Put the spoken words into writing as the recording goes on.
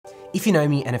If you know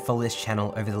me and have followed this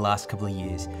channel over the last couple of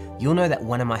years, you'll know that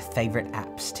one of my favorite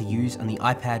apps to use on the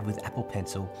iPad with Apple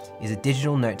Pencil is a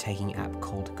digital note-taking app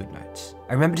called Goodnotes.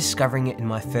 I remember discovering it in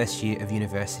my first year of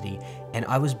university, and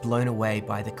I was blown away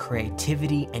by the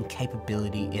creativity and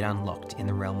capability it unlocked in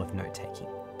the realm of note-taking.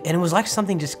 And it was like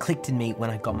something just clicked in me when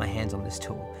I got my hands on this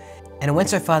tool. And it went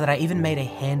so far that I even made a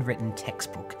handwritten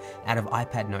textbook out of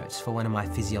iPad notes for one of my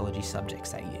physiology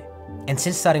subjects that year. And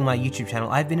since starting my YouTube channel,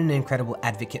 I've been an incredible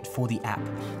advocate for the app,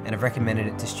 and I've recommended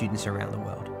it to students around the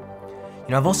world.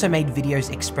 I've also made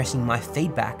videos expressing my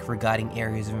feedback regarding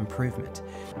areas of improvement,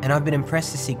 and I've been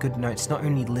impressed to see Goodnotes not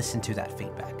only listen to that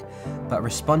feedback, but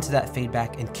respond to that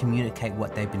feedback and communicate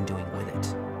what they've been doing with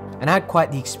it. And I had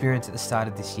quite the experience at the start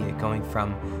of this year, going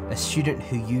from a student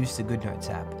who used the Goodnotes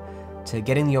app to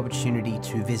getting the opportunity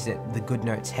to visit the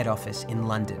Goodnotes head office in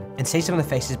London and see some of the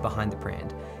faces behind the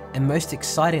brand. And most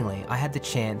excitingly, I had the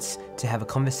chance to have a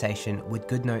conversation with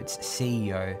Goodnotes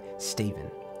CEO,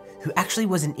 Stephen, who actually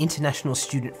was an international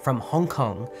student from Hong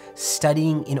Kong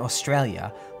studying in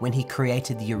Australia when he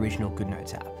created the original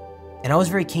Goodnotes app. And I was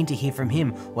very keen to hear from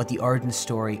him what the origin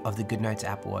story of the Goodnotes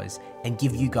app was and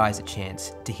give you guys a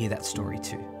chance to hear that story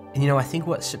too. And I think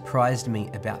what surprised me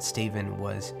about Stephen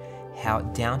was how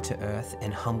down to earth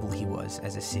and humble he was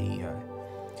as a CEO,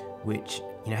 which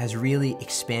has really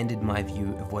expanded my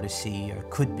view of what a CEO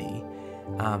could be,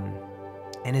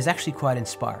 and is actually quite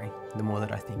inspiring the more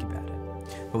that I think about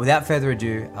it. But without further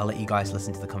ado, I'll let you guys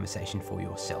listen to the conversation for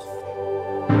yourself.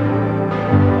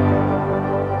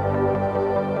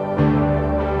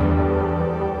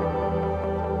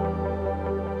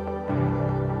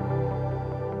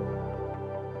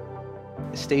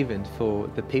 Stephen, for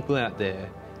the people out there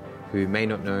who may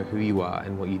not know who you are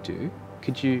and what you do,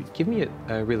 could you give me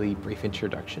a really brief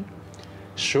introduction?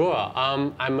 Sure.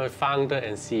 I'm a founder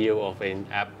and CEO of an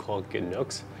app called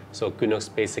Goodnotes. So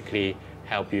Goodnotes basically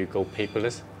help you go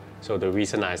paperless. So the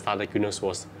reason I started Goodnotes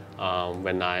was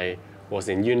when I was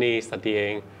in uni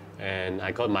studying, and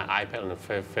I got my iPad on the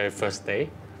very first day.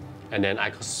 And then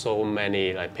I got so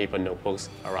many paper notebooks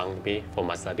around me for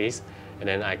my studies. And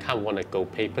then I kind of want to go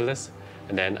paperless.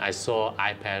 And then I saw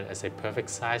iPad as a perfect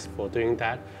size for doing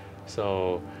that.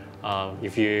 So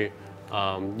if you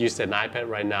use an iPad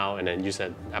right now and then use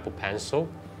an Apple Pencil,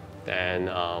 then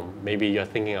maybe you're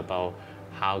thinking about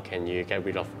how can you get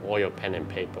rid of all your pen and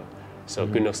paper. So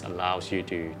Goodnotes allows you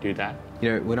to do that.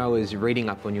 When I was reading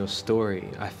up on your story,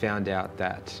 I found out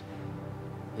that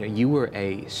you were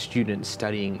a student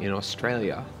studying in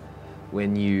Australia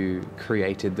when you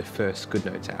created the first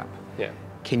Goodnotes app. Yeah.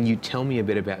 Can you tell me a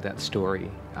bit about that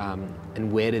story,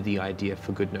 and where did the idea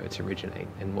for Goodnotes originate,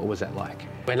 and what was that like?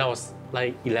 When I was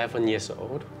 11 years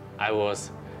old, I was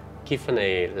given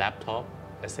a laptop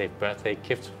as a birthday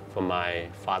gift from my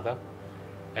father,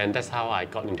 and that's how I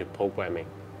got into programming.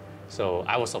 So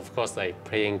I was of course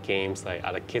playing games like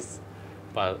other kids,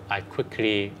 but I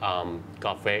quickly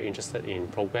got very interested in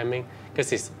programming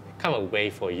because it's kind of a way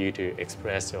for you to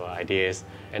express your ideas.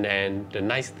 And then the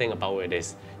nice thing about it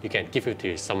is you can give it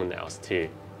to someone else to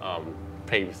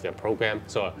play with your program.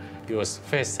 So it was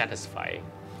very satisfying.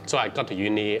 So I got to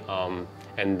uni,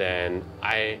 and then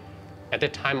at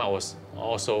that time I was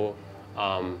also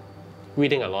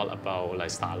reading a lot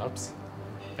about startups.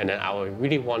 And then I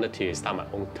really wanted to start my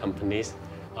own companies.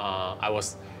 I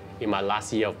was in my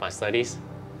last year of my studies.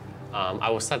 I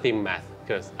was studying math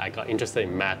because I got interested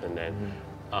in math, and then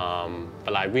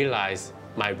but I realized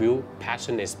my real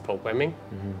passion is programming.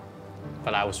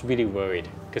 But I was really worried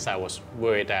because I was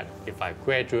worried that if I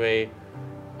graduate,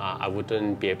 I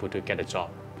wouldn't be able to get a job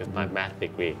with my math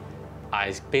degree.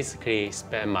 I basically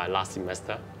spent my last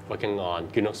semester working on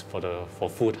Goodnotes for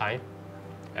full time,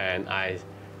 and I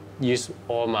used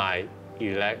all my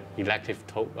elective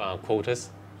quotas,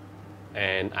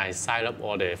 and I signed up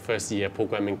all the first year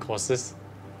programming courses.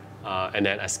 And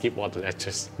then I skipped all the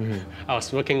lectures. I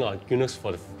was working on Goodnotes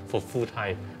for full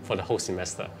time for the whole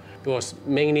semester. It was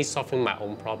mainly solving my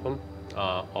own problem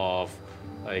of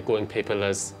going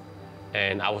paperless,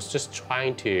 and I was just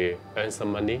trying to earn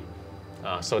some money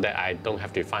so that I don't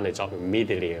have to find a job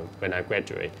immediately when I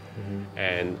graduate,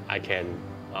 and I can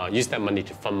use that money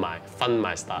to fund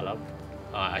my startup.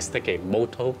 I stick a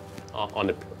motto on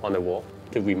the wall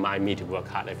to remind me to work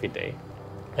hard every day,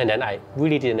 and then I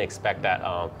really didn't expect that.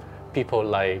 People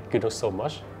like Goodnotes so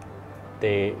much.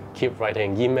 They keep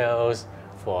writing emails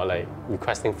for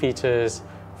requesting features,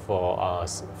 for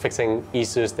fixing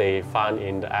issues they found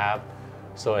in the app.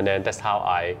 So and then that's how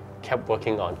I kept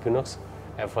working on Goodnotes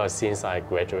ever since I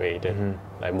graduated,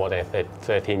 more than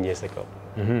 13 years ago.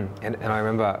 And I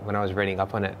remember when I was reading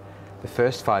up on it, the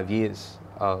first 5 years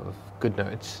of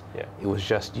Goodnotes, Yeah. it was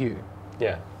just you.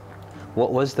 Yeah.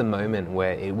 What was the moment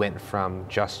where it went from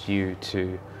just you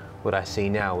to what I see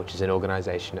now, which is an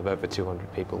organization of over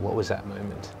 200 people? What was that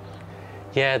moment?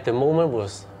 Yeah, the moment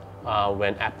was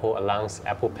when Apple announced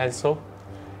Apple Pencil.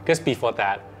 Because before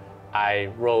that, I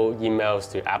wrote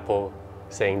emails to Apple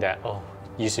saying that, oh,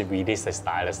 you should release a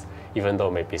stylus, even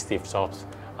though maybe Steve Jobs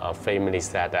famously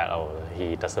said that, oh,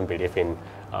 he doesn't believe in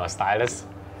stylus.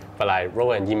 But I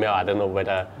wrote an email, I don't know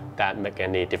whether that make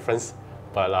any difference.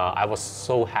 But I was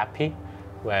so happy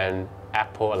when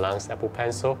Apple announced Apple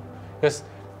Pencil. Because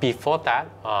before that,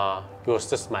 it was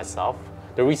just myself.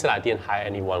 The reason I didn't hire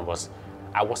anyone was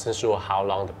I wasn't sure how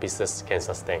long the business can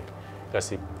sustain.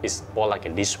 Because it's more like a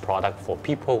niche product for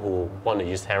people who want to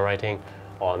use handwriting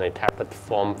on a tablet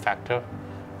form factor.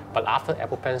 But after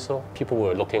Apple Pencil, people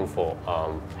were looking for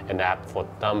an app for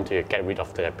them to get rid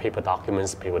of their paper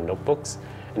documents, paper notebooks.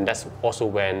 And that's also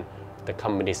when the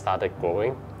company started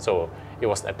growing. So it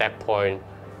was at that point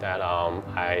that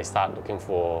I started looking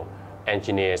for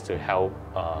engineers to help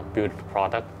build the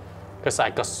product. Because I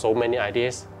got so many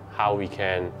ideas how we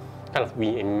can kind of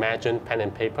reimagine pen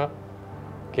and paper.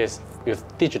 Because with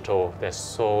digital, there's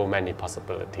so many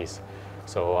possibilities.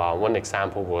 So one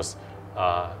example was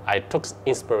I took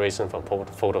inspiration from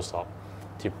Photoshop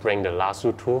to bring the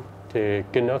lasso tool to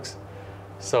Goodnotes.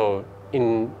 So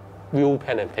in real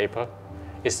pen and paper,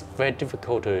 it's very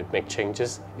difficult to make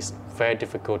changes. It's very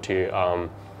difficult to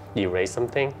erase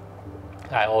something.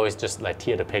 I always just like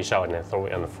tear the page out and then throw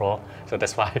it on the floor. So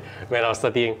that's why when I was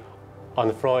studying, on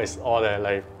the floor is all the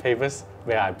like papers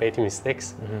where I made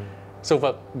mistakes. Mm-hmm. So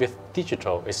but with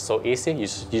digital, it's so easy. You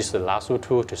just use the lasso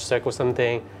tool to circle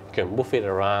something. You can move it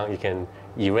around. You can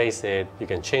erase it. You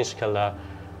can change color.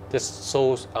 That's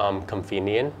so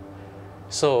convenient.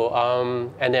 So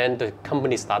and then the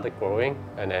company started growing,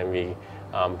 and then we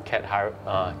kept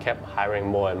hiring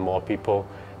more and more people.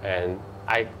 And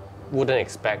I wouldn't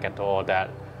expect at all that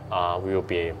we will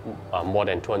be more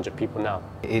than 200 people now.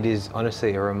 It is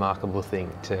honestly a remarkable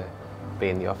thing to be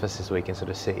in the office this week and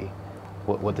sort of see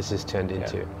what this has turned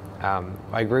into. Yeah.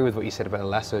 I agree with what you said about the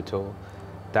lasso tool.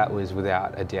 That was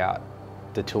without a doubt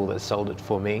the tool that sold it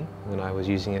for me when I was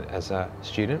using it as a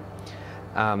student.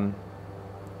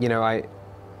 You know,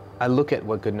 I look at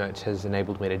what Goodnotes has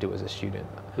enabled me to do as a student.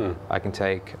 I can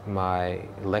take my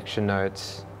lecture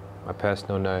notes, my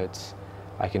personal notes,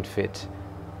 I can fit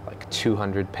like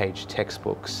 200-page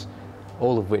textbooks,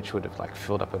 all of which would have like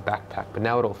filled up a backpack, but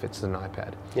now it all fits in an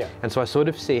iPad. Yeah. And so I sort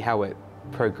of see how it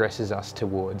progresses us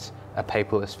towards a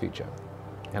paperless future.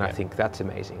 And I think that's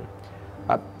amazing.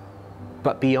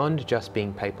 But beyond just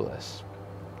being paperless,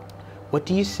 what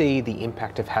do you see the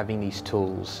impact of having these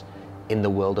tools in the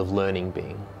world of learning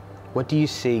being? What do you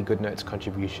see Goodnotes'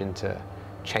 contribution to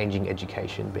changing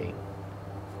education being?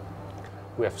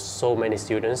 We have so many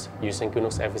students using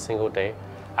Goodnotes every single day.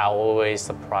 I'm always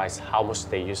surprised how much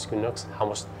they use Goodnotes, how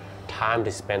much time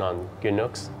they spend on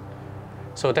Goodnotes.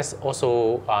 So that's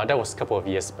also, that was a couple of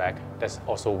years back. That's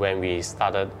also when we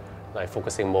started like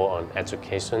focusing more on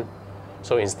education.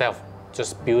 So instead of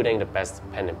just building the best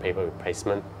pen and paper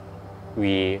replacement,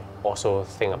 we also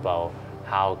think about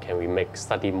how can we make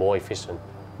study more efficient,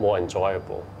 more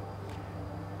enjoyable.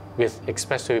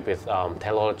 Especially with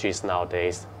technologies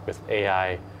nowadays, with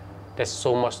AI, there's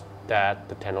so much that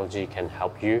the technology can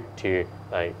help you to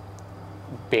like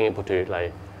being able to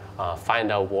like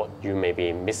find out what you may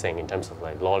be missing in terms of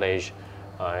like knowledge,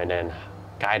 and then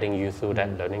guiding you through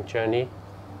that learning journey.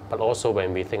 But also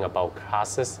when we think about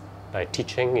classes, like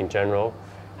teaching in general,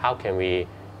 how can we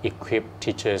equip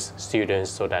teachers,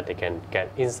 students so that they can get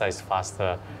insights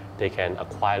faster, they can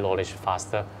acquire knowledge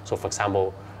faster. So for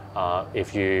example,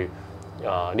 if you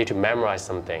need to memorize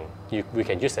something, we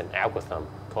can use an algorithm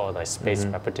called like spaced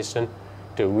repetition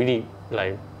to really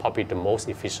like probably the most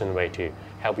efficient way to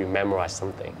help you memorize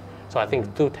something. So I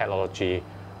think through technology,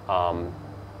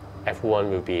 everyone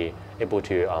will be able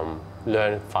to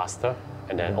learn faster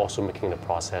and then also making the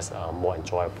process more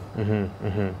enjoyable.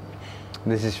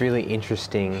 There's this really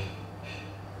interesting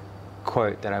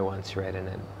quote that I once read, and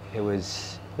it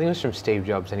was, I think it was from Steve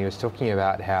Jobs, and he was talking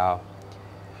about how,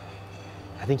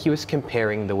 I think he was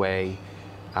comparing the way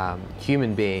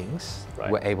human beings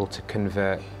were able to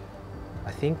convert,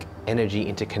 I think, energy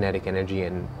into kinetic energy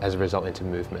and as a result into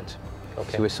movement.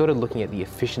 So we're sort of looking at the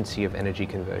efficiency of energy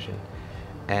conversion.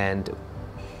 And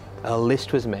a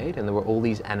list was made, and there were all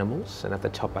these animals, and at the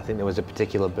top I think there was a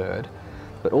particular bird,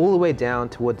 but all the way down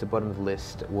towards the bottom of the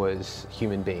list was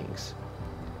human beings.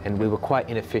 And we were quite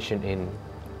inefficient in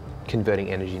converting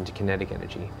energy into kinetic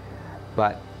energy.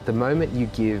 But the moment you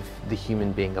give the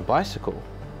human being a bicycle,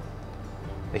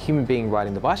 the human being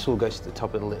riding the bicycle goes to the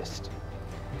top of the list.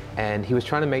 And he was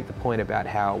trying to make the point about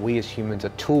how we as humans are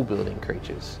tool-building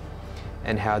creatures,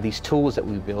 and how these tools that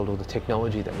we build, or the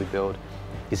technology that we build,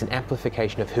 is an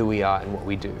amplification of who we are and what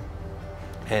we do.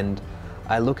 And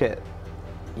I look at,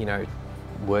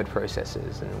 word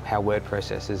processors and how word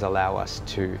processors allow us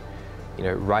to,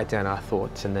 write down our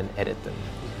thoughts and then edit them.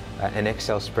 An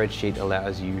Excel spreadsheet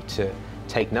allows you to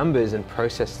take numbers and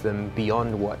process them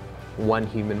beyond what one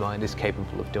human mind is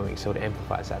capable of doing, so it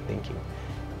amplifies that thinking.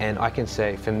 And I can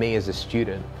say, for me as a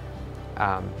student,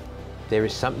 there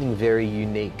is something very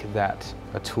unique that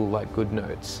a tool like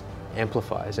Goodnotes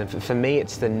amplifies. And for me,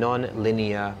 it's the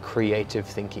non-linear creative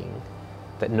thinking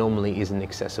that normally isn't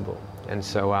accessible. And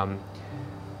so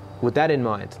with that in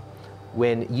mind,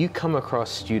 when you come across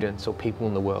students or people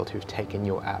in the world who've taken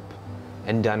your app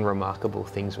and done remarkable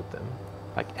things with them,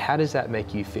 like, how does that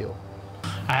make you feel?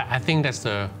 I think that's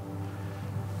the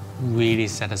really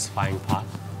satisfying part.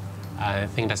 I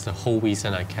think that's the whole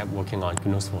reason I kept working on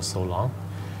Goodnotes for so long.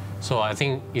 So I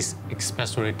think it's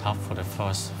especially tough for the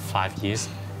first 5 years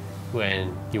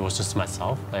when it was just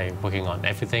myself, like working on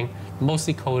everything,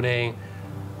 mostly coding,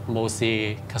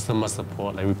 mostly customer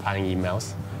support, like replying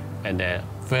emails, and then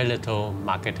very little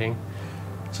marketing.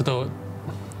 So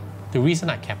the reason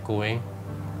I kept going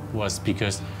was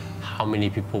because how many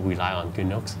people rely on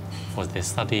Goodnotes for their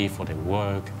study, for their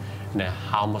work, and then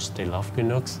how much they love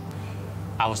Goodnotes.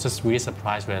 I was just really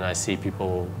surprised when I see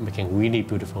people making really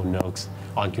beautiful notes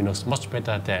on Goodnotes, much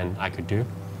better than I could do.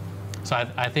 So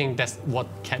I think that's what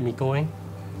kept me going,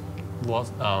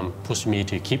 what pushed me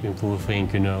to keep improving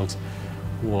Goodnotes,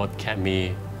 what kept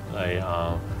me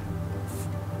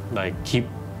keep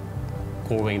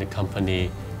growing the company,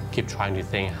 keep trying to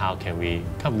think how can we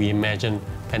reimagine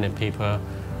pen and paper,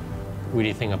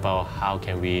 really think about how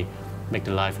can we make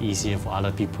the life easier for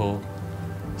other people.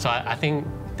 So I think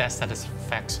that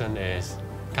satisfaction is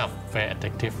kind of very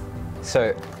addictive.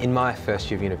 So in my first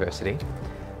year of university,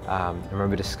 I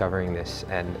remember discovering this,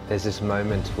 and there's this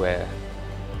moment where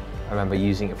I remember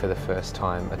using it for the first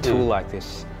time. A tool like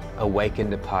this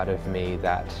awakened a part of me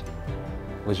that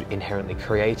was inherently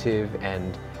creative,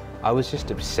 and I was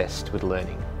just obsessed with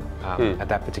learning. At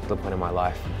that particular point in my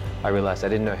life, I realized I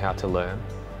didn't know how to learn.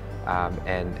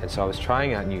 And so I was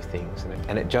trying out new things,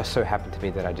 and it just so happened to be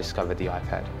that I discovered the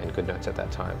iPad and Goodnotes at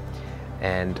that time.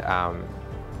 And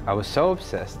I was so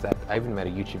obsessed that I even made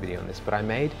a YouTube video on this, but I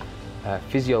made a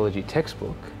physiology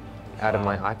textbook out of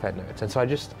my iPad notes. And so I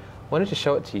just wanted to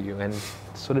show it to you and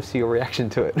sort of see your reaction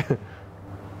to it.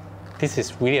 This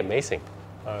is really amazing.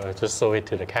 Just show it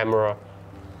to the camera.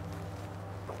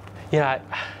 Yeah,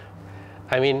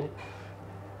 I mean,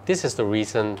 this is the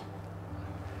reason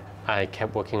I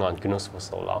kept working on Goodnotes for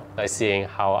so long. Like seeing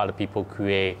how other people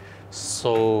create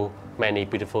so many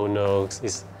beautiful notes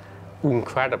is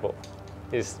incredible.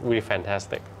 It's really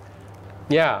fantastic.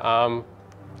 Yeah,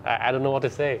 I don't know what to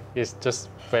say. It's just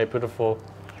very beautiful.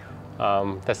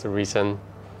 That's the reason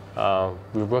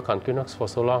we work on Goodnotes for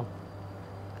so long.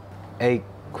 A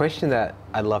question that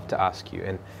I'd love to ask you,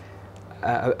 and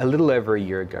a little over a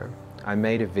year ago, I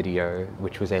made a video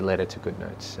which was a letter to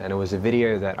Goodnotes, and it was a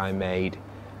video that I made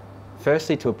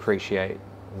firstly to appreciate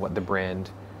what the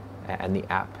brand and the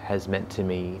app has meant to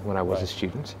me when I was a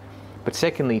student, but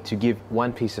secondly to give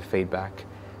one piece of feedback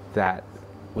that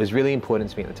was really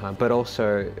important to me at the time, but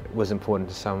also was important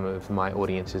to some of my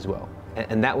audience as well.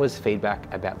 And that was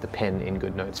feedback about the pen in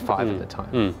Goodnotes 5 at the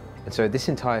time. And so this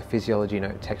entire physiology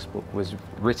note textbook was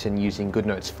written using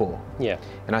Goodnotes 4. Yeah.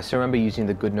 And I still remember using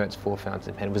the Goodnotes 4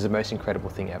 fountain pen. It was the most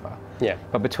incredible thing ever. Yeah.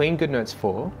 But between Goodnotes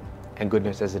 4 and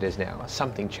Goodnotes as it is now,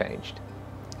 something changed.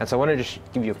 And so I want to just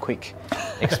give you a quick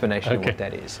explanation of what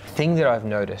that is. The thing that I've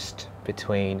noticed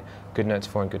between Goodnotes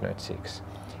 4 and Goodnotes 6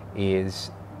 is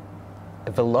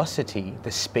the velocity,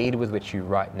 the speed with which you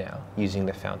write now using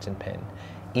the fountain pen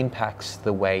impacts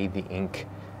the way the ink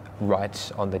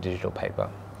writes on the digital paper.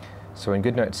 So in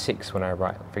Goodnotes 6, when I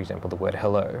write, for example, the word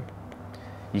hello,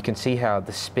 you can see how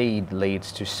the speed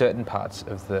leads to certain parts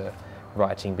of the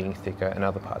writing being thicker and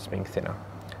other parts being thinner.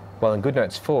 While in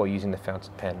Goodnotes 4, using the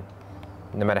fountain pen,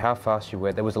 no matter how fast you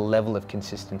were, there was a level of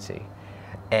consistency.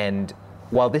 And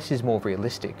while this is more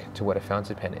realistic to what a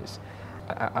fountain pen is,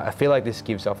 I feel like this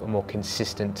gives off a more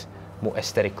consistent, more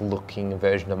aesthetic looking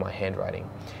version of my handwriting.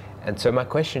 And so my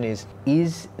question is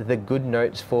the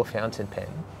Goodnotes 4 fountain pen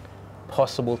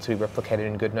possible to be replicated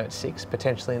in Goodnotes 6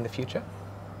 potentially in the future?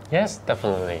 Yes,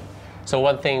 definitely. So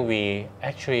one thing we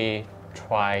actually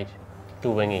tried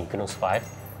doing in Goodnotes 5.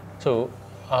 So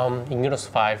in Goodnotes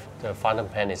 5, the fountain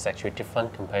pen is actually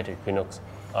different compared to Goodnotes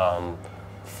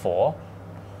 4.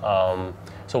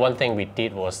 So one thing we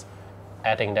did was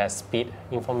adding that speed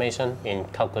information in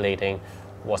calculating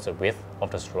what's the width of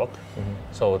the stroke.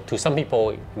 So to some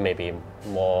people, it may be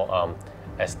more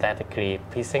aesthetically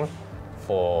pleasing.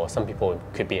 For some people, it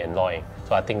could be annoying.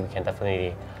 So I think we can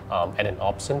definitely add an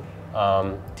option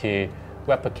to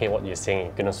replicate what you're seeing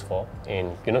in Goodnotes 4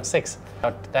 in Goodnotes 6.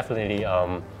 I'll definitely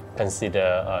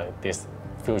consider this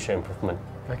future improvement.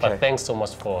 Okay. But thanks so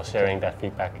much for sharing that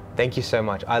feedback. Thank you so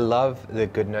much. I love the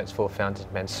Goodnotes 4 fountain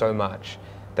pen so much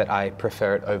that I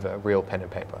prefer it over real pen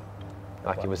and paper.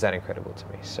 Like, it was that incredible to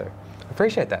me. So I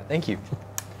appreciate that. Thank you.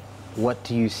 What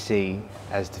do you see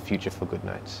as the future for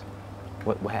Goodnotes?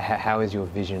 How is your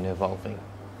vision evolving?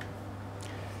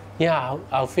 Yeah,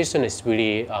 our vision is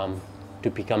really to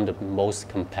become the most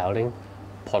compelling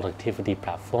productivity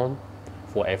platform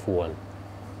for everyone.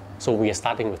 So we are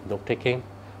starting with note-taking,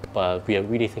 but we are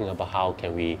really thinking about how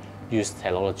can we use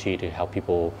technology to help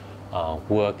people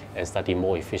work and study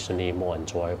more efficiently, more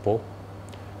enjoyable.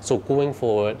 So going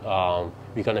forward,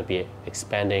 we're going to be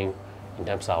expanding in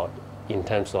terms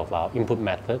of our input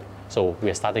method. So we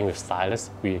are starting with stylus.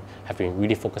 We have been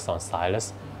really focused on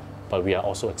stylus, but we are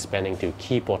also expanding to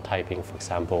keyboard typing, for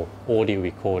example, audio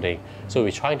recording. So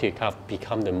we're trying to kind of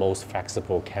become the most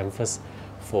flexible canvas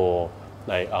for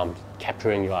like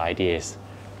capturing your ideas,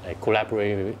 like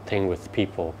collaborating with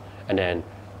people, and then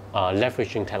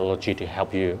leveraging technology to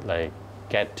help you like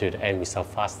get to the end result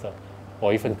faster,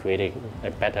 or even creating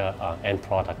a better end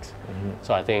product.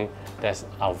 So I think that's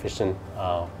our vision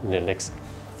in the next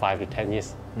 5 to 10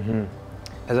 years.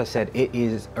 As I said, it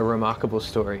is a remarkable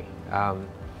story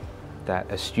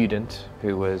that a student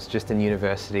who was just in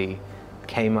university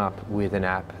came up with an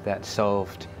app that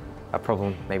solved a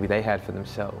problem maybe they had for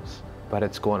themselves, but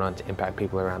it's gone on to impact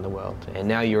people around the world. And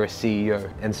now you're a CEO.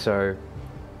 And so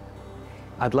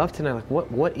I'd love to know, like,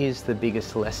 what is the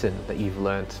biggest lesson that you've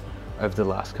learned over the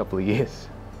last couple of years?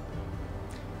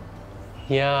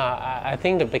 Yeah, I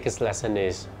think the biggest lesson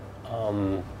is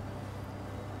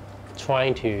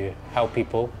trying to help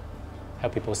people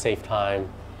save time,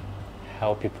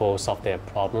 help people solve their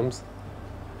problems.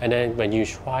 And then when you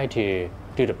try to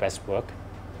do the best work,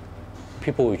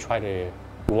 people will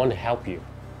want to help you,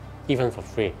 even for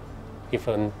free,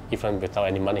 even without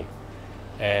any money.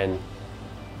 And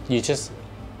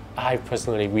I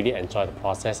personally really enjoy the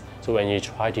process. So when you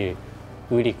try to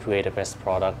really create the best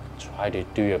product, try to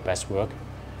do your best work,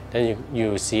 then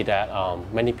you see that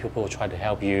many people try to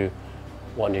help you,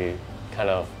 want to kind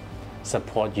of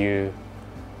support you,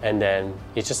 and then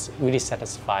it's just really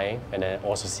satisfying. And then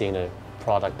also seeing the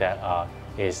product that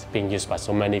is being used by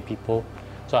so many people.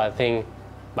 So I think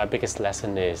my biggest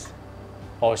lesson is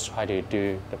always try to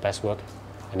do the best work,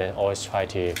 and then always try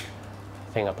to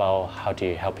think about how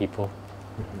to help people.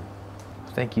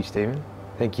 Thank you, Stephen.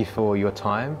 Thank you for your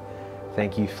time.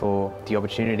 Thank you for the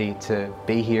opportunity to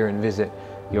be here and visit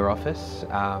your office.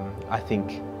 I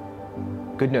think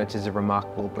Goodnotes is a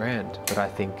remarkable brand, but I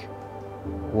think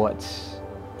what's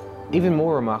even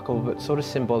more remarkable but sort of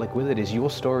symbolic with it is your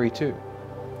story too.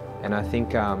 And I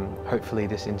think hopefully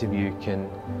this interview can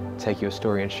take your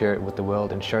story and share it with the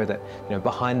world and show that, you know,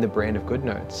 behind the brand of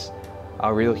Goodnotes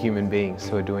are real human beings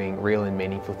who are doing real and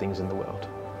meaningful things in the world.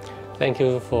 Thank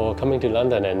you for coming to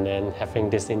London and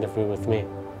having this interview with me.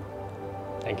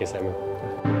 Thank you,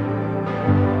 Simon.